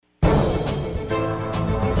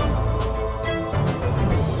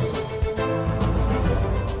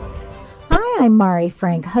I'm Mari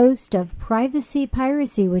Frank, host of Privacy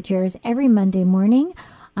Piracy, which airs every Monday morning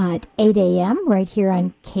at 8 a.m. right here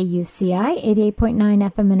on KUCI,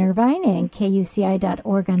 88.9 FM in Irvine and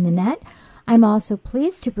KUCI.org on the net. I'm also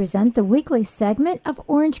pleased to present the weekly segment of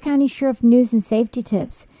Orange County Sheriff News and Safety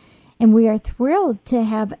Tips. And we are thrilled to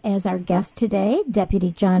have as our guest today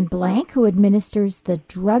Deputy John Blank, who administers the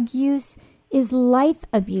Drug Use is Life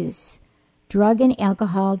Abuse, Drug and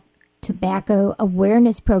Alcohol Tobacco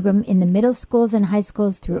Awareness Program in the middle schools and high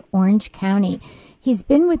schools through Orange County. He's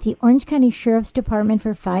been with the Orange County Sheriff's Department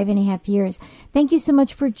for 5.5 years. Thank you so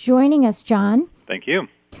much for joining us, John. Thank you.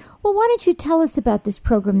 Well, why don't you tell us about this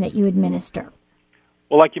program that you administer?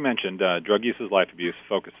 Well, like you mentioned, Drug Use is Life Abuse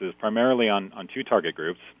focuses primarily on two target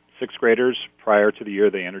groups: 6th graders prior to the year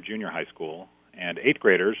they enter junior high school, and 8th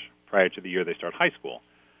graders prior to the year they start high school.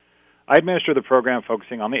 I administer the program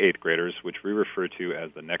focusing on the 8th graders, which we refer to as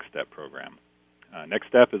the Next Step program. Next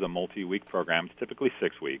Step is a multi-week program, typically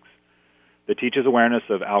 6 weeks, that teaches awareness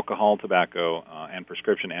of alcohol, tobacco, and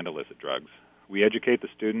prescription and illicit drugs. We educate the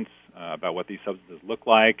students about what these substances look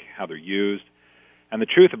like, how they're used, and the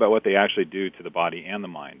truth about what they actually do to the body and the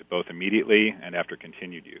mind, both immediately and after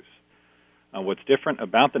continued use. What's different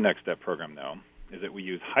about the Next Step program, though, is that we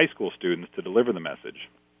use high school students to deliver the message.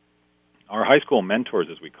 Our high school mentors,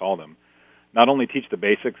 as we call them, not only teach the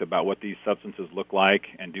basics about what these substances look like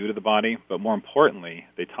and do to the body, but more importantly,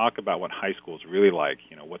 they talk about what high school is really like,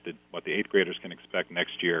 what the 8th graders can expect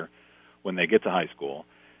next year when they get to high school,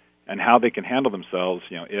 and how they can handle themselves,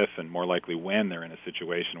 if and more likely when they're in a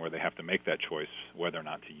situation where they have to make that choice whether or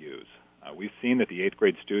not to use. We've seen that the 8th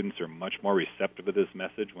grade students are much more receptive to this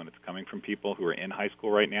message when it's coming from people who are in high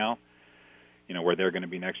school right now, where they're going to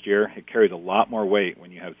be next year. It carries a lot more weight when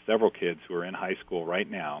you have several kids who are in high school right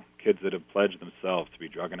now, kids that have pledged themselves to be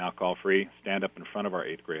drug and alcohol free, stand up in front of our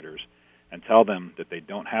 8th graders and tell them that they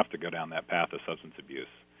don't have to go down that path of substance abuse,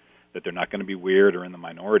 that they're not going to be weird or in the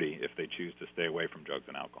minority if they choose to stay away from drugs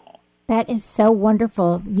and alcohol. That is so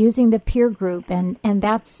wonderful, using the peer group, and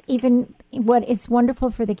that's even what it's wonderful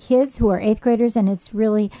for the kids who are 8th graders, and it's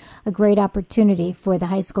really a great opportunity for the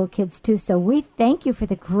high school kids too. So we thank you for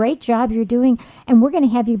the great job you're doing, and we're going to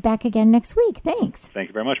have you back again next week. Thanks. Thank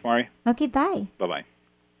you very much, Mari. Okay, bye. Bye-bye.